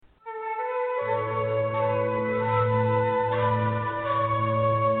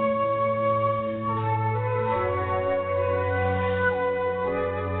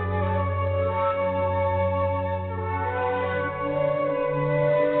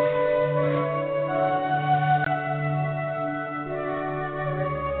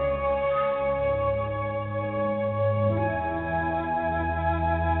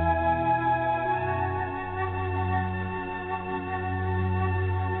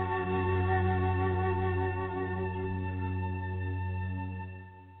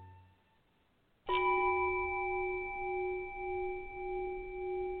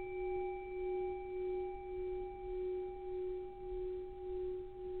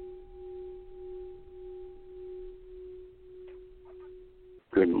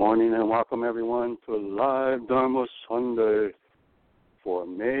Good morning and welcome everyone to Live Dharma Sunday for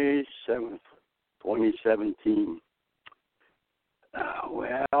May 7th, 2017.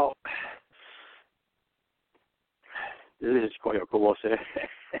 This is Koyo Kubose.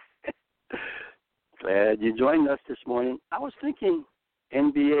 Glad you joined us this morning. I was thinking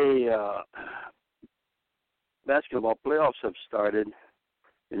NBA basketball playoffs have started,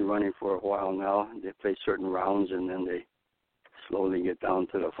 been running for a while now. They play certain rounds and then they slowly get down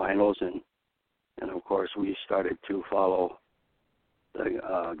to the finals. And of course, we started to follow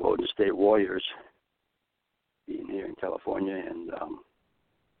the Golden State Warriors being here in California. And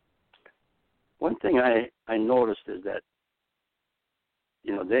one thing I noticed is that,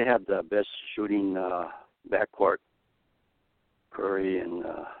 you know, they have the best shooting backcourt, Curry and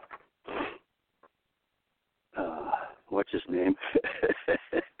what's his name?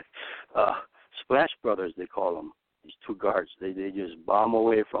 Splash Brothers, they call them. These two guards, they just bomb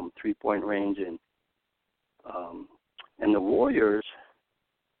away from 3-point range, and the Warriors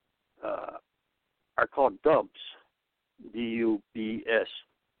are called Dubs, D-U-B-S,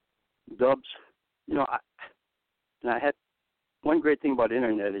 Dubs. You know, I had one great thing about the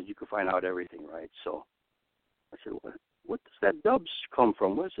internet is you can find out everything, right? So I said, what does that Dubs come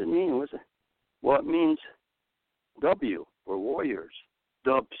from? What does it mean? Well, it means W for Warriors.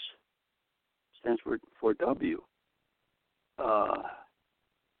 Dubs stands for W.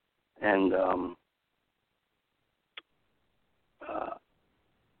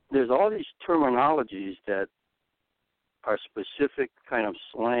 There's all these terminologies that are specific kind of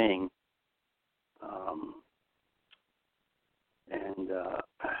slang,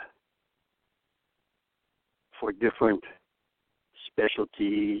 for different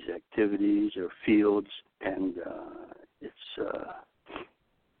specialties, activities, or fields, and it's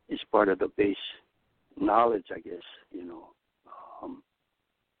part of the base knowledge, I guess, you know.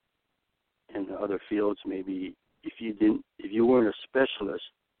 In the other fields, maybe if you weren't a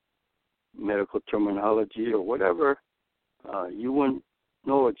specialist, medical terminology or whatever, you wouldn't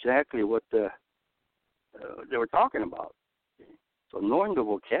know exactly what they were talking about. So knowing the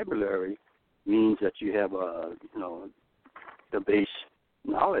vocabulary means that you have the base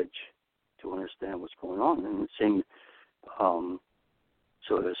knowledge to understand what's going on. And the same, so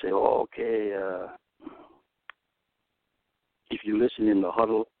they say, oh, okay, if you listen in the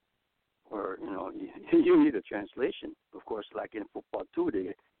huddle, or, you know, you need a translation. Of course, like in football, too,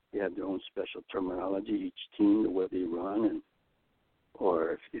 they have their own special terminology, each team, the way they run.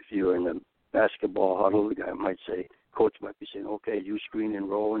 Or if you're in a basketball huddle, the guy might say, coach might be saying, okay, you screen and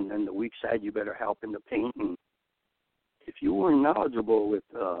roll, and then the weak side, you better help in the paint. And if you weren't knowledgeable with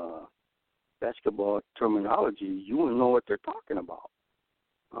basketball terminology, you wouldn't know what they're talking about.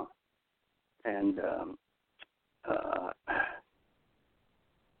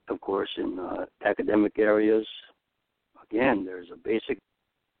 Of course, in academic areas, again, there's a basic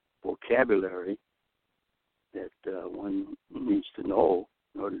vocabulary that one needs to know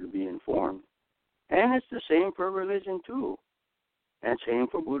in order to be informed. And it's the same for religion, too. And same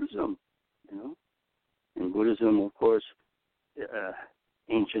for Buddhism, you know. In Buddhism, of course,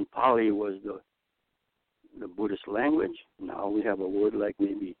 ancient Pali was the Buddhist language. Now we have a word like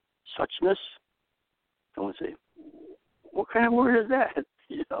maybe suchness. Someone say, what kind of word is that?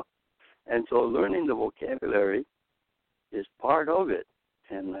 You know, and so learning the vocabulary is part of it.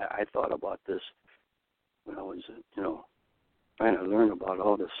 And I thought about this when I was, you know, trying to learn about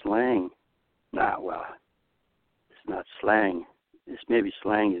all the slang. It's not slang. It's maybe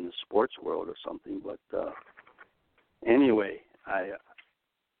slang in the sports world or something. But anyway, I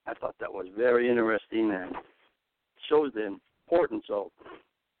thought that was very interesting and shows the importance of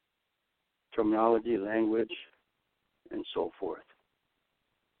terminology, language, and so forth.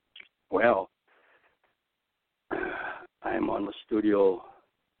 Well, I'm on the studio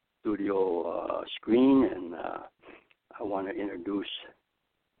screen, and I want to introduce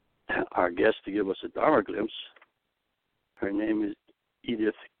our guest to give us a Dharma glimpse. Her name is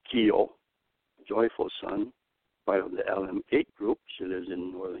Edith Kiyo, Joyful Sun, part of the LM8 group. She lives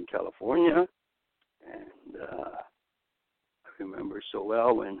in Northern California, and I remember so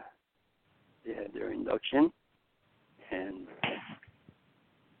well when they had their induction. And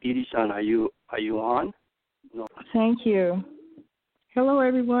Edie-san, are you on? No. Thank you. Hello,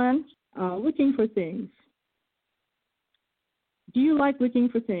 everyone. Looking for things. Do you like looking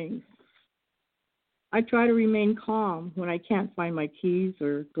for things? I try to remain calm when I can't find my keys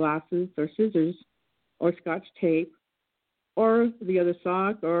or glasses or scissors or scotch tape or the other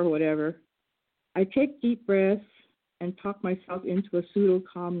sock or whatever. I take deep breaths and talk myself into a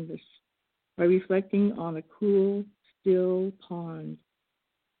pseudo-calmness by reflecting on a cool, still pond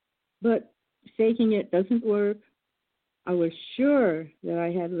But faking it doesn't work. I was sure that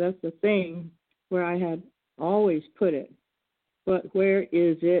I had left the thing where I had always put it. But where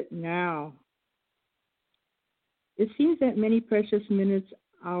is it now? It seems that many precious minutes,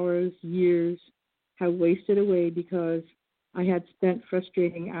 hours, years have wasted away because I had spent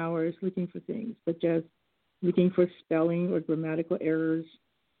frustrating hours looking for things, such as looking for spelling or grammatical errors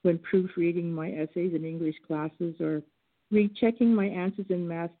when proofreading my essays in English classes or rechecking my answers in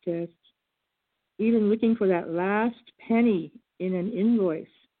math tests, even looking for that last penny in an invoice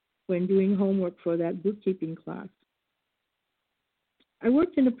when doing homework for that bookkeeping class. I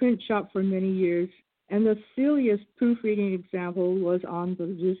worked in a print shop for many years, and the silliest proofreading example was on the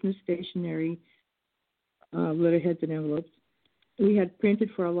business stationery letterheads and envelopes we had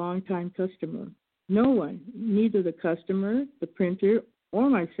printed for a long-time customer. No one, neither the customer, the printer, or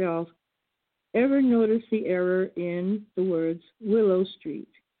myself, ever noticed the error in the words Willow Street,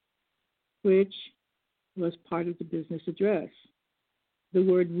 which was part of the business address. The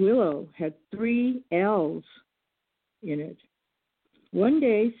word willow had 3 L's in it. One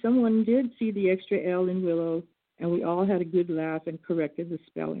day, someone did see the extra L in willow, and we all had a good laugh and corrected the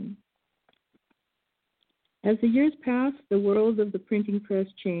spelling. As the years passed, the world of the printing press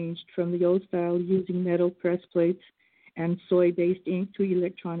changed from the old style using metal press plates and soy-based ink to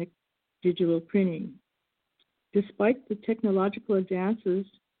electronic digital printing. Despite the technological advances,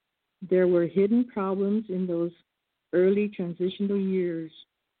 there were hidden problems in those early transitional years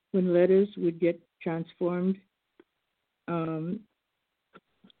when letters would get transformed. When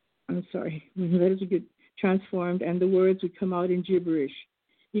letters would get transformed and the words would come out in gibberish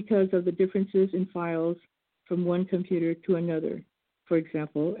because of the differences in files from one computer to another, for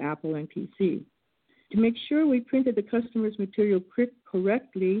example, Apple and PC. To make sure we printed the customer's material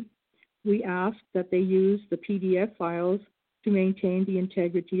correctly, we asked that they use the PDF files to maintain the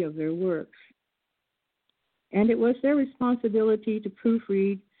integrity of their works. And it was their responsibility to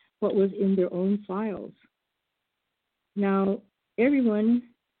proofread what was in their own files. Now everyone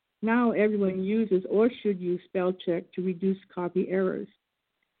uses or should use spell check to reduce copy errors.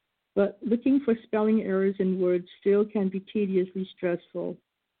 But looking for spelling errors in words still can be tediously stressful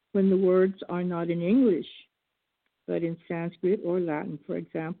when the words are not in English, but in Sanskrit or Latin, for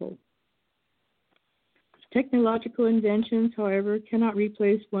example. Technological inventions, however, cannot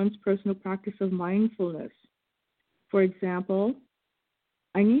replace one's personal practice of mindfulness. For example,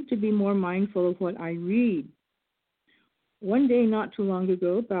 I need to be more mindful of what I read. One day, not too long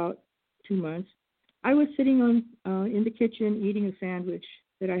ago, about 2 months, I was sitting in the kitchen eating a sandwich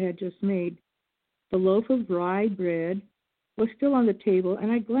that I had just made. The loaf of rye bread was still on the table,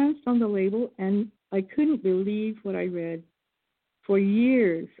 and I glanced on the label, and I couldn't believe what I read. For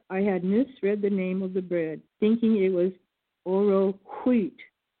years, I had misread the name of the bread, thinking it was Oro Wheat,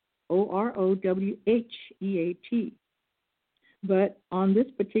 Orowheat. But on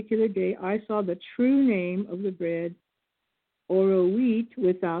this particular day, I saw the true name of the bread, Oro Wheat,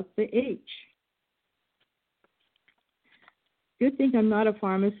 without the H. Good thing I'm not a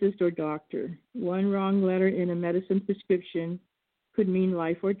pharmacist or doctor. One wrong letter in a medicine prescription could mean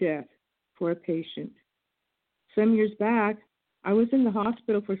life or death for a patient. Some years back, I was in the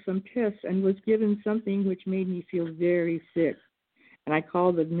hospital for some tests and was given something which made me feel very sick, and I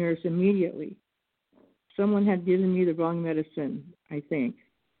called the nurse immediately. Someone had given me the wrong medicine, I think,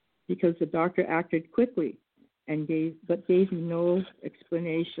 because the doctor acted quickly and gave me no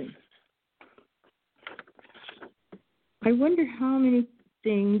explanation. I wonder how many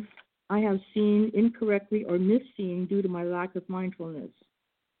things I have seen incorrectly or misseen due to my lack of mindfulness.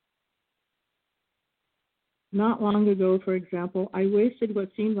 Not long ago, for example, I wasted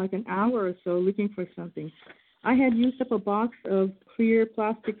what seemed like an hour or so looking for something. I had used up a box of clear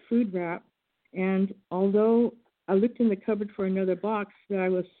plastic food wrap, and although I looked in the cupboard for another box that I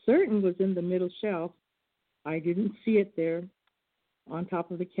was certain was in the middle shelf, I didn't see it there on top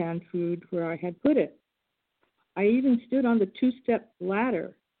of the canned food where I had put it. I even stood on the 2-step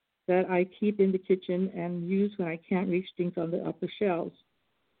ladder that I keep in the kitchen and use when I can't reach things on the upper shelves.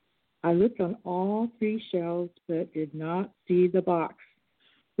 I looked on all 3 shelves but did not see the box,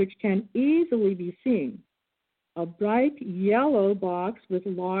 which can easily be seen. A bright yellow box with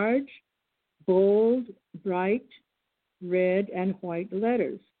large, bold, bright red and white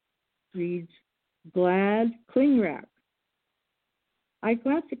letters. Reads, Glad Cling Wrap. I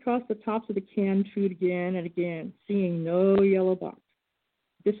glanced across the tops of the canned food again and again, seeing no yellow box.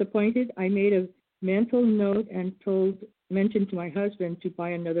 Disappointed, I made a mental note and mentioned to my husband to buy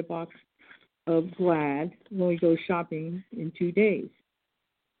another box of Glad when we go shopping in 2 days.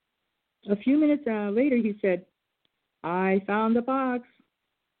 A few minutes later, he said, I found the box.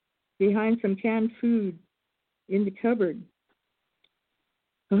 behind some canned food in the cupboard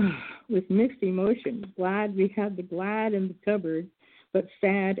with mixed emotions. Glad we had the glad in the cupboard, but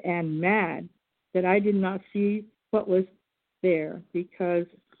sad and mad that I did not see what was there because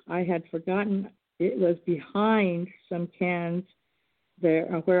I had forgotten it was behind some cans there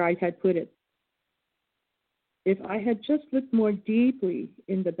where I had put it. If I had just looked more deeply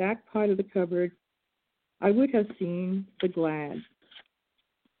in the back part of the cupboard, I would have seen the glad.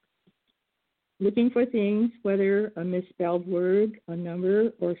 Looking for things, whether a misspelled word, a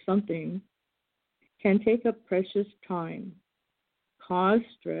number, or something, can take up precious time, cause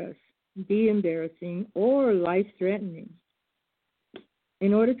stress, be embarrassing, or life-threatening.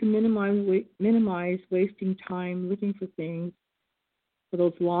 In order to minimize wasting time looking for things, for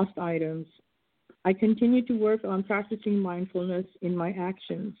those lost items, I continue to work on practicing mindfulness in my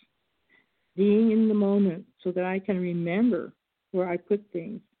actions, being in the moment so that I can remember where I put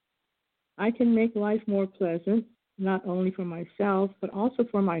things. I can make life more pleasant, not only for myself, but also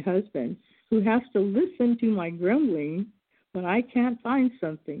for my husband, who has to listen to my grumbling when I can't find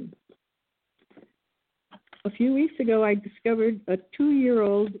something. A few weeks ago, I discovered a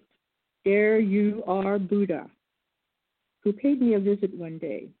 2-year-old There You Are Buddha, who paid me a visit one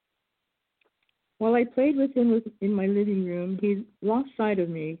day. While I played with him in my living room, he lost sight of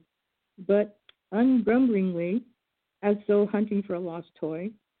me, but ungrumblingly, as though hunting for a lost toy,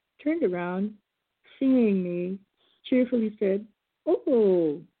 turned around, seeing me, cheerfully said,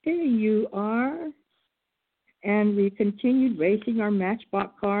 "Oh, there you are." And we continued racing our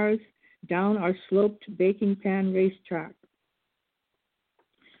matchbox cars down our sloped baking pan racetrack.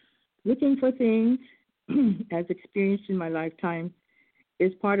 Looking for things, as experienced in my lifetime,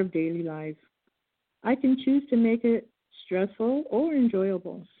 is part of daily life. I can choose to make it stressful or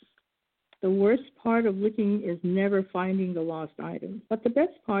enjoyable. The worst part of looking is never finding the lost item, but the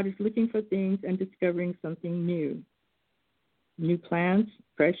best part is looking for things and discovering something new. New plants,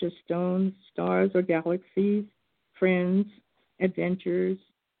 precious stones, stars or galaxies, friends, adventures.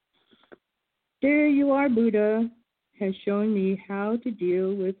 There You Are Buddha has shown me how to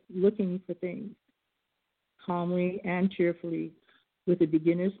deal with looking for things calmly and cheerfully with a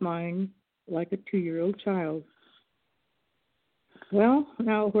beginner's mind like a 2-year-old child. Well,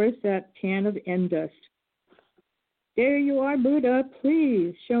 now where's that can of end dust? There you are, Buddha.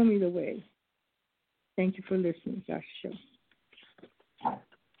 Please show me the way. Thank you for listening, Josh Show.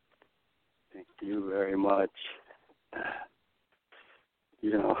 Thank you very much.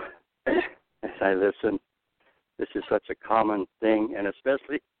 You know, as I listen, this is such a common thing, and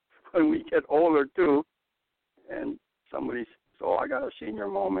especially when we get older, too, and somebody says, "Oh, I got a senior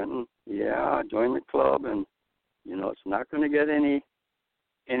moment," and yeah, join the club, and you know, it's not going to get any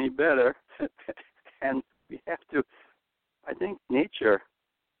better. And we have to, I think nature,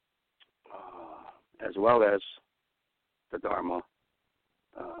 as well as the Dharma,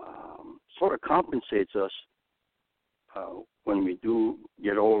 sort of compensates us when we do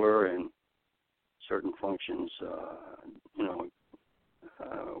get older and certain functions,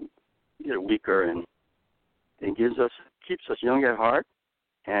 get weaker, and it keeps us young at heart,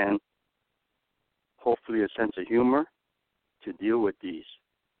 and hopefully a sense of humor to deal with these,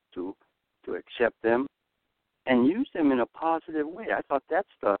 to accept them and use them in a positive way. I thought that's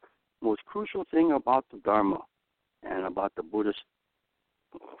the most crucial thing about the Dharma and about the Buddhist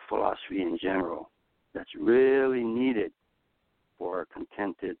philosophy in general that's really needed for a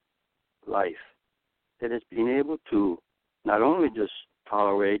contented life. That is being able to not only just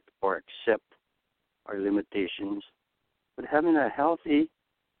tolerate or accept our limitations, but having a healthy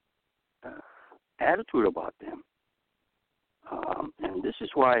attitude about them. And this is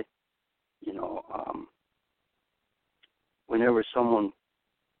why, whenever someone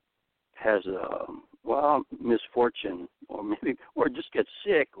has a misfortune, or just gets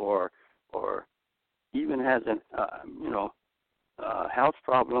sick, or even has a health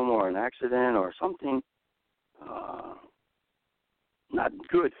problem or an accident or something not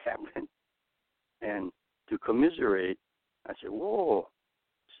good happened, and to commiserate, I said, "Whoa."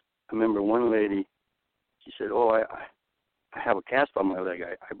 I remember one lady, she said, "Oh, I have a cast on my leg.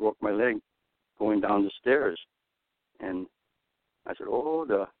 I broke my leg going down the stairs." And I said, "Oh,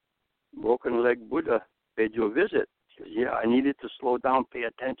 the broken leg Buddha paid you a visit." She said, "Yeah, I needed to slow down, pay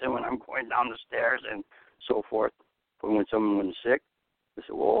attention when I'm going down the stairs and so forth for when someone was sick." I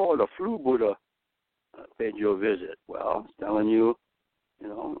said, "Oh, the flu Buddha paid you a visit." Well, it's telling you,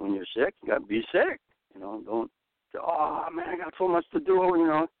 when you're sick, you got to be sick. Don't say, "Oh, man, I got so much to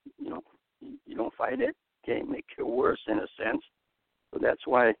do." You don't fight it. Can't make it worse in a sense. So that's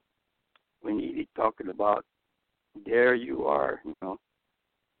why when you talking about there you are,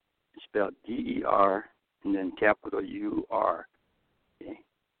 spelled D-E-R and then capital U-R. Okay?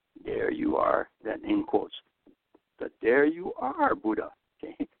 There you are, that in quotes. But there you are, Buddha.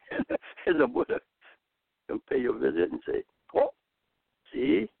 Okay? As a Buddha can pay you a visit and say, oh,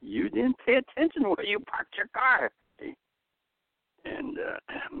 see, you didn't pay attention where you parked your car. Okay? And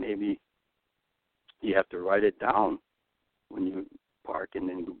maybe you have to write it down when you park and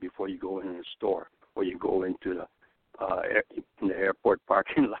then before you go in a store or you go into the in the airport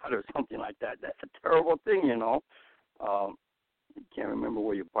parking lot or something like that. That's a terrible thing, you know. You can't remember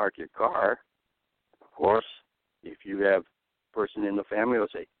where you park your car. Of course, if you have a person in the family who'll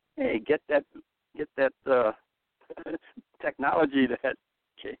say, hey, get that technology that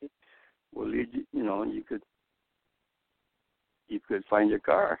will lead you, you could find your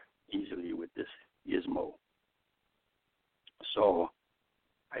car easily with this gizmo. So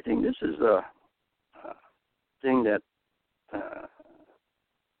I think this is a thing that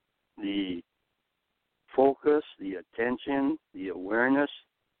the focus, the attention, the awareness,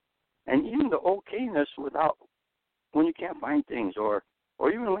 and even the okayness when you can't find things, or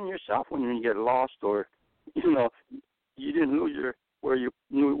even when yourself when you get lost, or you didn't lose where you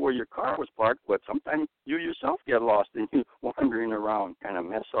knew where your car was parked, but sometimes you yourself get lost and you wandering around, kind of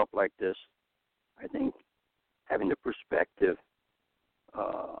mess up like this. I think having the perspective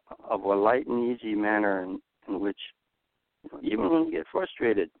of a light and easy manner in which, even when you get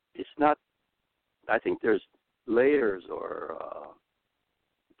frustrated, it's not. I think there's layers or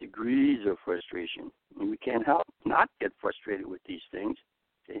degrees of frustration. I mean, we can't help not get frustrated with these things,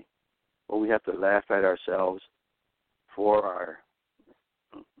 okay? But we have to laugh at ourselves for our,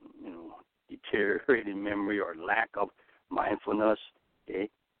 deteriorating memory or lack of mindfulness, okay?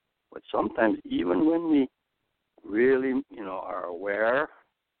 But sometimes, even when we really, are aware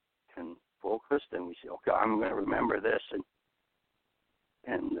and focused, and we say, okay, I'm going to remember this,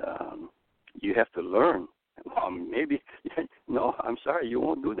 and you have to learn. Maybe, no, I'm sorry, you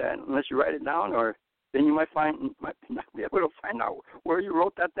won't do that unless you write it down, or then you might not be able to find out where you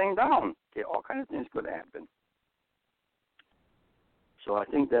wrote that thing down. Okay, all kinds of things could happen. So I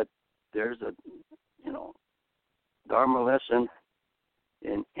think that there's a, Dharma lesson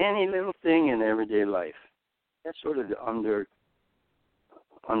in any little thing in everyday life. That's sort of the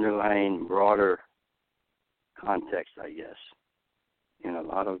underlying broader context, I guess, in a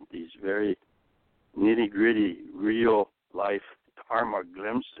lot of these very nitty-gritty, real-life Dharma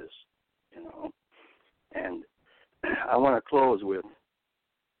glimpses, And I want to close with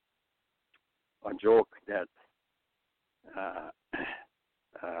a joke that,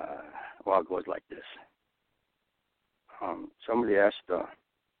 it goes like this. Somebody asked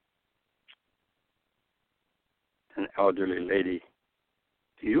an elderly lady,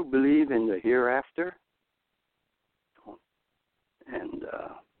 do you believe in the hereafter? And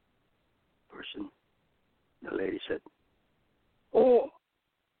the lady said, oh,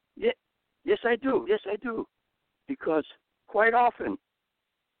 yes I do, because quite often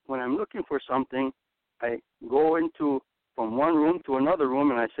when I'm looking for something, I go from one room to another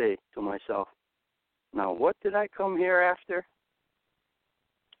room and I say to myself, now what did I come here after?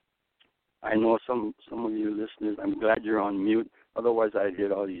 I know some of you listeners, I'm glad you're on mute, otherwise I'd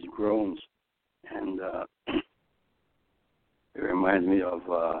hear all these groans. And it reminds me of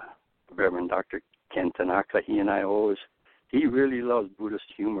Reverend Dr. Ken Tanaka. He really loves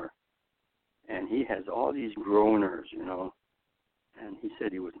Buddhist humor. And he has all these groaners, And he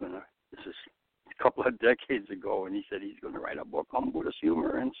said he was going to, this is a couple of decades ago, and he said he's going to write a book on Buddhist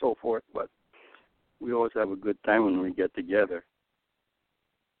humor and so forth. But we always have a good time when we get together.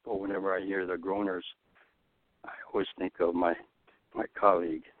 But whenever I hear the groaners, I always think of my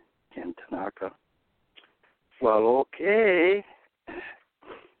colleague, Ken Tanaka. Well, okay. That's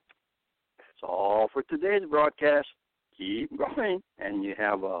all for today's broadcast. Keep going, and you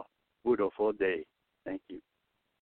have a beautiful day. Thank you.